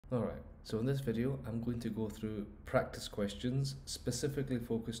Alright, so in this video I'm going to go through practice questions specifically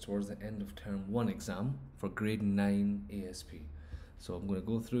focused towards the end of term 1 exam for grade 9 ASP. So I'm going to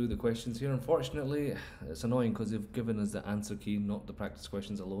go through the questions here. Unfortunately, it's annoying because they've given us the answer key, not the practice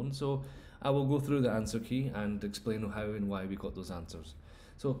questions alone. So I will go through the answer key and explain how and why we got those answers.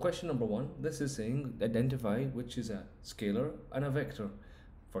 So question number 1, this is saying identify which is a scalar and a vector.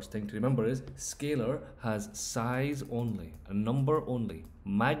 First thing to remember is scalar has size only, a number only,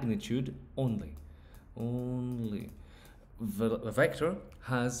 magnitude only. A vector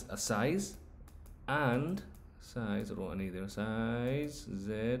has a size and size, I don't want any there, size,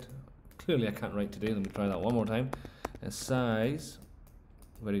 Z. Clearly I can't write today, let me try that one more time. A size,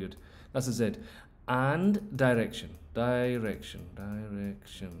 very good, that's a Z. And direction.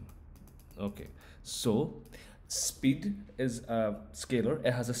 Okay, so speed is a scalar,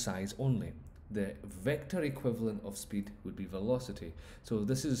 it has a size only. The vector equivalent of speed would be velocity. So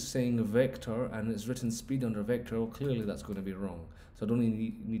this is saying vector and it's written speed under vector. Well, clearly that's going to be wrong. So I don't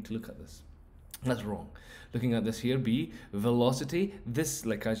even need to look at this. That's wrong. Looking at this here, B, velocity, this,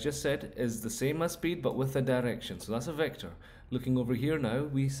 like I just said, is the same as speed but with a direction. So that's a vector. Looking over here now,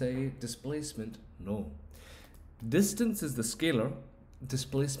 we say displacement, no. Distance is the scalar,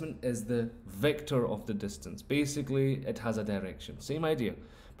 displacement is the vector of the distance. Basically, it has a direction. Same idea,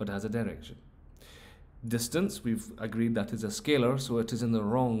 but it has a direction. Distance, we've agreed that is a scalar, so it is in the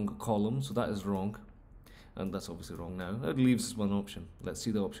wrong column, so that is wrong. And that's obviously wrong now. It leaves one option. Let's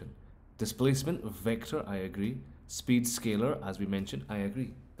see the option. Displacement, vector, I agree. Speed, scalar, as we mentioned, I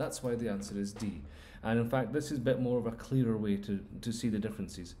agree. That's why the answer is D. And in fact, this is a bit more of a clearer way to see the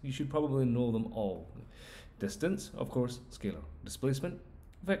differences. You should probably know them all. Distance, of course, scalar. Displacement,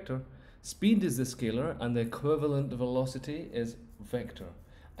 vector. Speed is the scalar and the equivalent velocity is vector.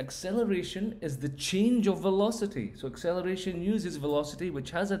 Acceleration is the change of velocity. So acceleration uses velocity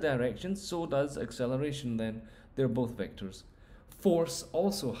which has a direction, so does acceleration then. They're both vectors. Force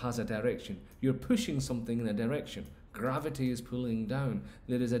also has a direction. You're pushing something in a direction. Gravity is pulling down.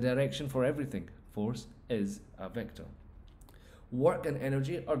 There is a direction for everything. Force is a vector. Work and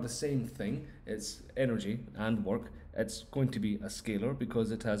energy are the same thing. It's energy and work. It's going to be a scalar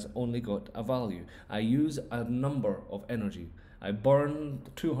because it has only got a value. I use a number of energy. I burn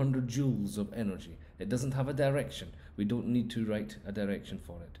 200 joules of energy. It doesn't have a direction. We don't need to write a direction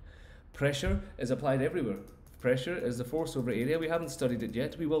for it. Pressure is applied everywhere. Pressure is the force over area. We haven't studied it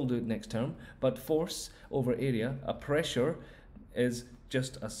yet. We will do it next term. But force over area, a pressure is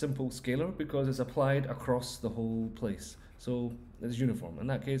just a simple scalar because it's applied across the whole place. So it's uniform. In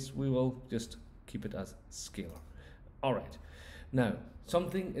that case, we will just keep it as scalar. All right. Now,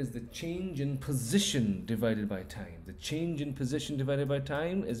 something is the change in position divided by time. The change in position divided by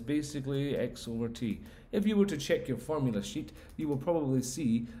time is basically x over t. If you were to check your formula sheet, you will probably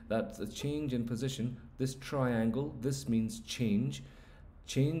see that the change in position, this triangle, this means change.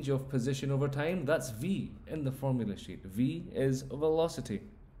 Change of position over time, that's v in the formula sheet. V is velocity.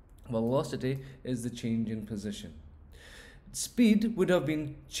 Velocity is the change in position. Speed would have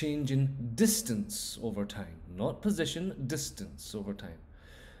been change in distance over time, not position, distance over time.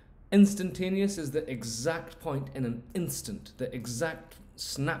 Instantaneous is the exact point in an instant, the exact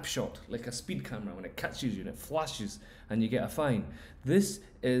snapshot, like a speed camera when it catches you and it flashes and you get a fine. This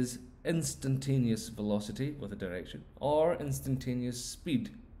is instantaneous velocity with a direction or instantaneous speed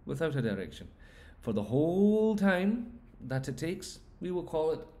without a direction. For the whole time that it takes, we will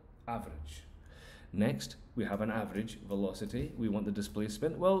call it average. Next, we have an average velocity. We want the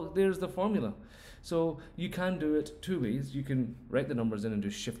displacement. Well, there's the formula. So you can do it two ways. You can write the numbers in and do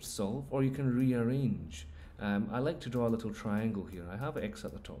shift solve, or you can rearrange. I like to draw a little triangle here. I have x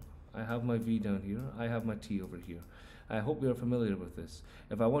at the top. I have my v down here. I have my t over here. I hope you're familiar with this.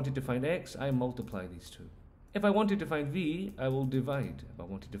 If I wanted to find x, I multiply these two. If I wanted to find v, I will divide. If I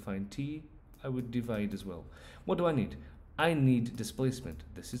wanted to find t, I would divide as well. What do I need? I need displacement.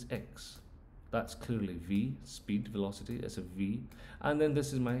 This is x. That's clearly v, speed, velocity, is a v, and then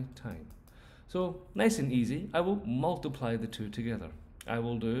this is my time. So nice and easy, I will multiply the two together. I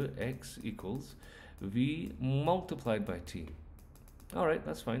will do x equals v multiplied by t. Alright,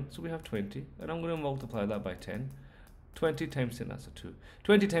 that's fine, so we have 20, and I'm going to multiply that by 10. 20 times 10, that's a 2.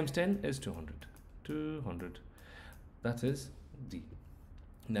 20 times 10 is 200. 200. That is D.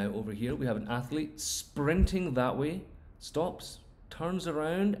 Now over here we have an athlete sprinting that way, stops, turns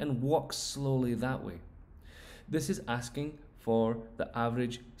around and walks slowly that way. This is asking for the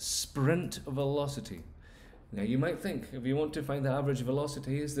average sprint velocity. Now you might think, if you want to find the average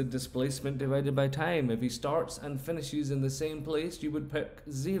velocity, is the displacement divided by time. If he starts and finishes in the same place, you would pick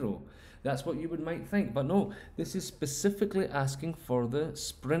 0. That's what you might think, but no, this is specifically asking for the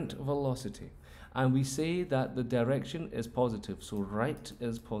sprint velocity. And we say that the direction is positive, so right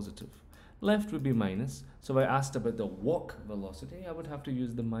is positive. Left would be minus, so if I asked about the walk velocity, I would have to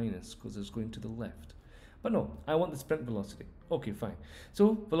use the minus because it's going to the left. But no, I want the sprint velocity. Okay, fine.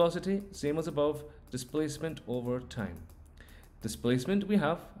 So velocity, same as above, displacement over time. Displacement we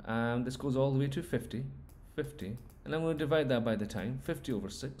have, and this goes all the way to 50, and I'm going to divide that by the time, 50 over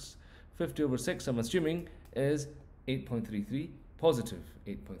 6. 50 over 6, I'm assuming, is 8.33, positive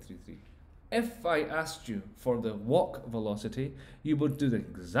 8.33. If I asked you for the walk velocity, you would do the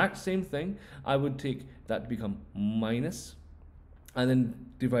exact same thing. I would take that to become minus, and then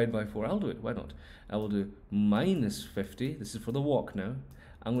divide by 4. I'll do it, why not? I will do minus 50, this is for the walk now.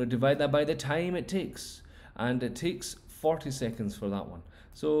 I'm going to divide that by the time it takes, and it takes 40 seconds for that one.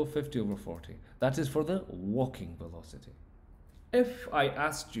 So 50 over 40, that is for the walking velocity. If I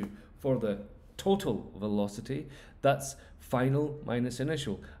asked you for the total velocity, that's final minus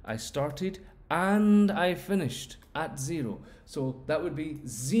initial. I started and I finished at 0. So that would be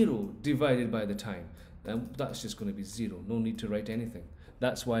 0 divided by the time. That's just going to be 0. No need to write anything.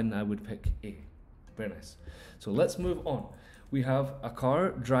 That's when I would pick A. Very nice. So let's move on. We have a car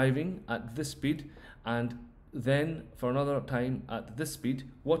driving at this speed, and then for another time at this speed.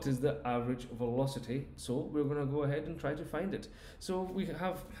 What is the average velocity? So we're going to go ahead and try to find it. So we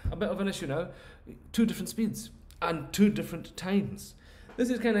have a bit of an issue now. 2 different speeds and 2 different times. This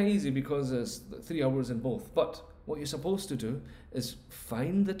is kind of easy because there's 3 hours in both. But what you're supposed to do is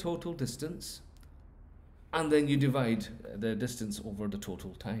find the total distance, and then you divide the distance over the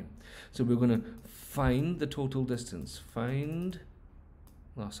total time. So we're going to find the total distance. Find,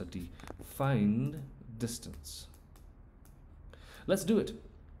 that's a D. Find distance. Let's do it.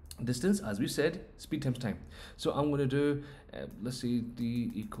 Distance, as we said, speed times time. So I'm going to do, let's see,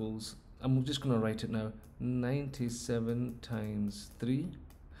 D equals, I'm just going to write it now, 97 times 3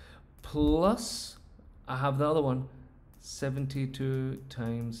 plus, I have the other one, 72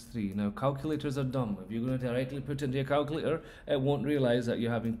 times 3. Now calculators are dumb. If you're going to directly put into your calculator, it won't realize that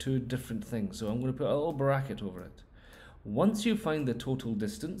you're having 2 different things. So I'm going to put a little bracket over it. Once you find the total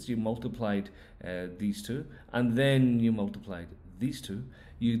distance, you multiplied these 2, and then you multiplied these 2,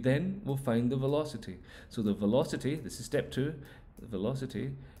 you then will find the velocity. So the velocity, this is step 2, the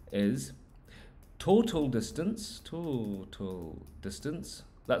velocity is total distance,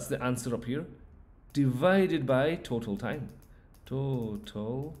 that's the answer up here, divided by total time.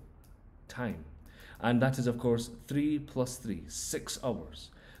 Total time. And that is, of course, 3 plus 3, 6 hours.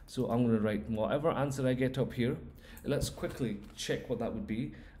 So I'm going to write whatever answer I get up here. Let's quickly check what that would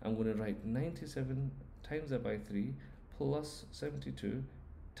be. I'm going to write 97 times that by 3 plus 72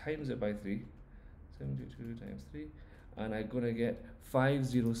 times it by 3. 72 times 3. And I'm going to get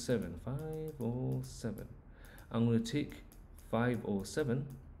 507. 507. I'm going to take 507.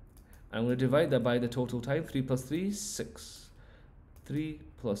 I'm going to divide that by the total time. 3 plus 3, 6. 3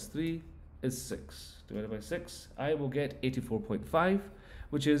 plus 3 is 6. Divided by 6, I will get 84.5,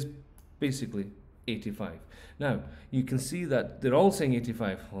 which is basically 85. Now, you can see that they're all saying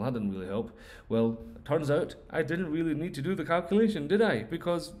 85. Well, that didn't really help. Well, it turns out I didn't really need to do the calculation, did I?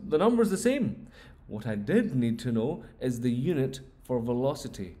 Because the number's the same. What I did need to know is the unit for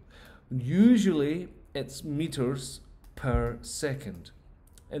velocity. Usually, it's meters per second.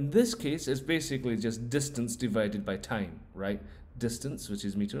 In this case, it's basically just distance divided by time, right? Distance, which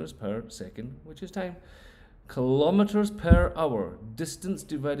is meters per second, which is time. Kilometers per hour, distance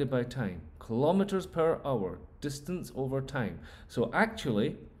divided by time. Kilometers per hour, distance over time. So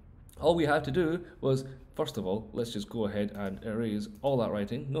actually, all we had to do was, first of all, let's just go ahead and erase all that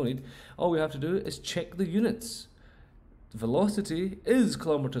writing, no need. All we have to do is check the units. Velocity is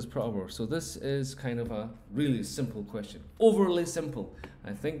kilometers per hour, so this is kind of a really simple question. Overly simple.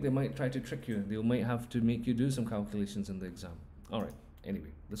 I think they might try to trick you. They might have to make you do some calculations in the exam. Alright,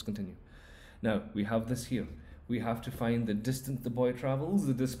 anyway, let's continue. Now, we have this here. We have to find the distance the boy travels,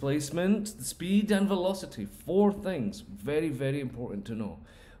 the displacement, the speed, and velocity. 4 things. Very, very important to know.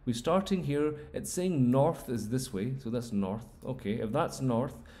 We're starting here. It's saying north is this way, so that's north. Okay, if that's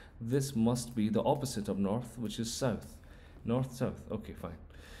north, this must be the opposite of north, which is south. North, south. Okay, fine.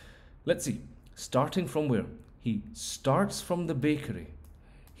 Let's see. Starting from where? He starts from the bakery.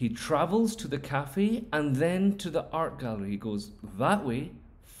 He travels to the cafe and then to the art gallery. He goes that way,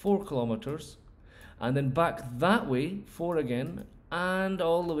 4 kilometers, and then back that way, 4 again, and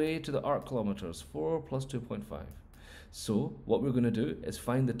all the way to the art kilometers, 4 plus 2.5. So what we're going to do is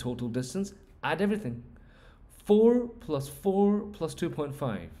find the total distance, add everything. 4 plus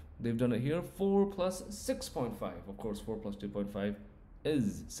 2.5. They've done it here. 4 plus 6.5. Of course, 4 plus 2.5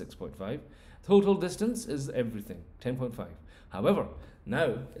 is 6.5. Total distance is everything, 10.5. However,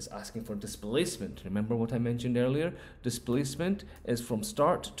 now it's asking for displacement. Remember what I mentioned earlier? Displacement is from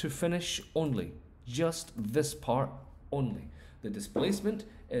start to finish only, just this part only. The displacement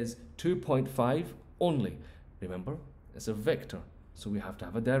is 2.5 only. Remember, it's a vector, so we have to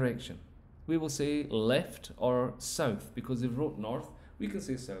have a direction. We will say left or south, because they've wrote north, we can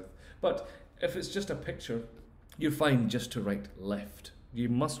say south. But if it's just a picture, you're fine just to write left. You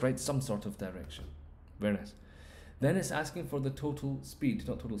must write some sort of direction. Very nice. Then it's asking for the total speed,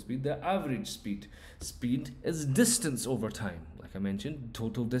 not total speed, the average speed. Speed is distance over time. Like I mentioned,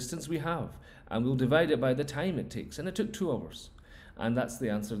 total distance we have. And we'll divide it by the time it takes. And it took 2 hours. And that's the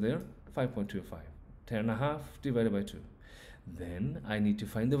answer there, 5.25. 10.5 divided by 2. Then I need to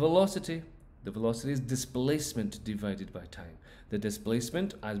find the velocity. The velocity is displacement divided by time. The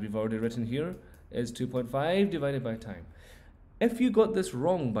displacement, as we've already written here, is 2.5 divided by time. If you got this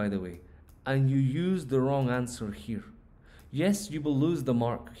wrong, by the way, and you use the wrong answer here, yes, you will lose the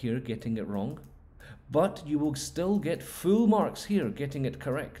mark here getting it wrong, but you will still get full marks here getting it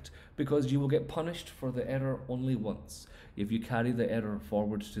correct, because you will get punished for the error only once. If you carry the error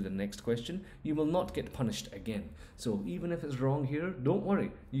forward to the next question, you will not get punished again. So even if it's wrong here, don't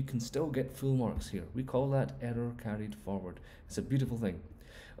worry, you can still get full marks here. We call that error carried forward. It's a beautiful thing.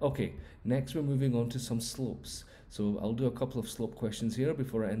 Okay, next we're moving on to some slopes. So I'll do a couple of slope questions here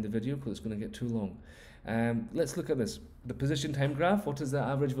before I end the video, because it's going to get too long. Let's look at this. The position time graph, what is the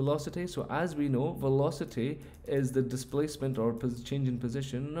average velocity? So as we know, velocity is the displacement or change in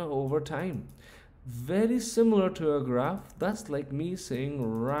position over time. Very similar to a graph. That's like me saying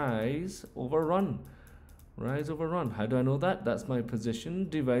rise over run. Rise over run. How do I know that? That's my position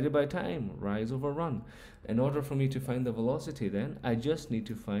divided by time. Rise over run. In order for me to find the velocity then, I just need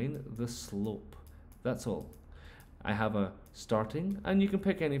to find the slope. That's all. I have a starting, and you can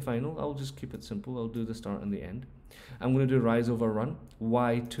pick any final. I'll just keep it simple. I'll do the start and the end. I'm going to do rise over run.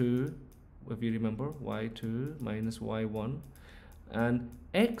 y2, if you remember, y2 minus y1, and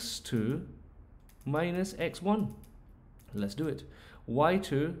x2 minus x1. Let's do it.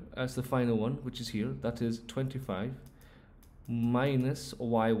 y2 as the final one, which is here, that is 25 minus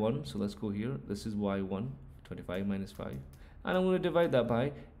y1, so let's go here, this is y1, 25 minus 5, and I'm going to divide that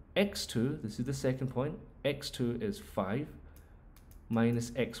by x2, this is the second point, x2 is 5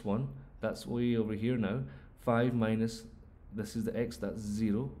 minus x1, that's way over here now, 5 minus, this is the x, that's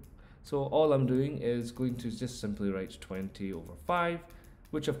 0, so all I'm doing is going to just simply write 20 over 5,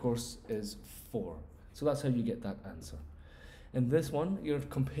 which of course is 4. So that's how you get that answer. In this one, you're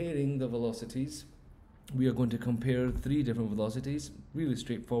comparing the velocities. We are going to compare 3 different velocities, really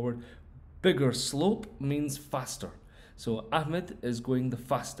straightforward. Bigger slope means faster. So Ahmed is going the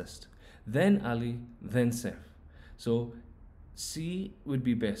fastest, then Ali, then Seth. So C would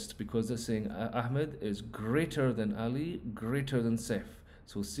be best, because they're saying Ahmed is greater than Ali, greater than Seth.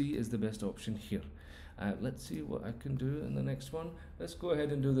 So C is the best option here. Let's see what I can do in the next one. Let's go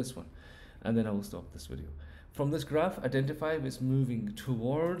ahead and do this one, and then I will stop this video. From this graph, identify if it's moving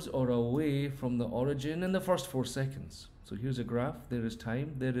towards or away from the origin in the first 4 seconds. So here's a graph, there is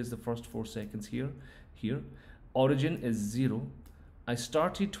time, there is the first 4 seconds here. Origin is 0. I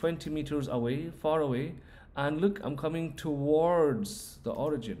started 20 meters away, far away, and look, I'm coming towards the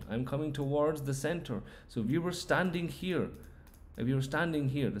origin. I'm coming towards the center. So if you were standing here,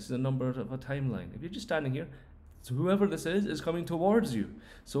 this is a number of a timeline. If you're just standing here, so whoever this is coming towards you.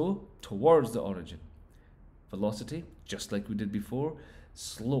 So towards the origin. Velocity, just like we did before.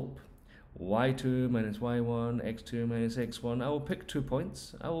 Slope, y2 minus y1, x2 minus x1. I will pick 2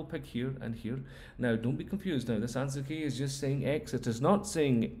 points. I will pick here and here. Now don't be confused. Now this answer key is just saying x. It is not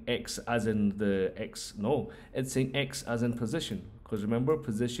saying x as in the x. No, it's saying x as in position. Because remember,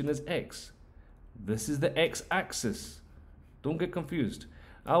 position is x. This is the x-axis. Don't get confused.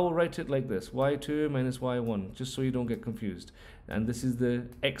 I will write it like this, y2 minus y1, just so you don't get confused. And this is the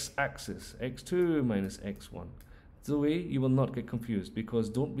x-axis, x2 minus x1. The way you will not get confused, because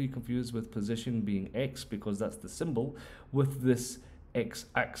don't be confused with position being x, because that's the symbol, with this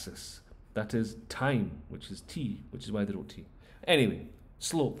x-axis. That is time, which is t, which is why they wrote t. Anyway,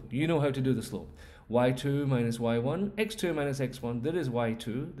 slope, you know how to do the slope. y2 minus y1, x2 minus x1, there is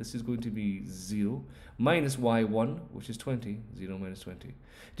y2, this is going to be 0, minus y1, which is 20, 0 minus 20,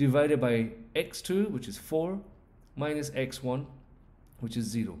 divided by x2, which is 4, minus x1, which is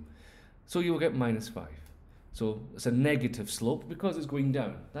 0. So you will get minus 5. So it's a negative slope because it's going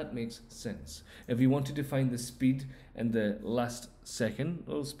down. That makes sense. If you wanted to find the speed in the last second,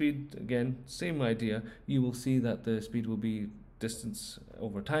 well, speed, again, same idea, you will see that the speed will be distance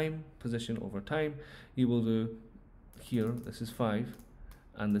over time, position over time. You will do here, this is 5,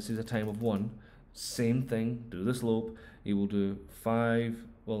 and this is a time of 1, same thing, do the slope. You will do 5,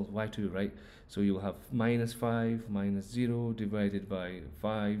 well, y2, right? So you'll have minus 5 minus 0 divided by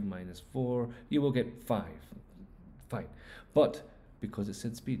 5 minus 4. You will get 5. Fine. But because it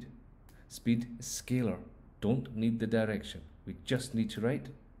said speed is scalar. Don't need the direction. We just need to write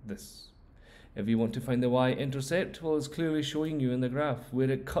this. If you want to find the y-intercept, well, it's clearly showing you in the graph where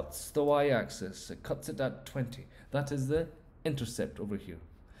it cuts the y-axis. It cuts it at 20. That is the intercept over here.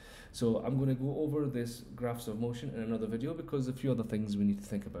 So I'm going to go over this graphs of motion in another video because a few other things we need to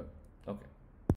think about. Okay.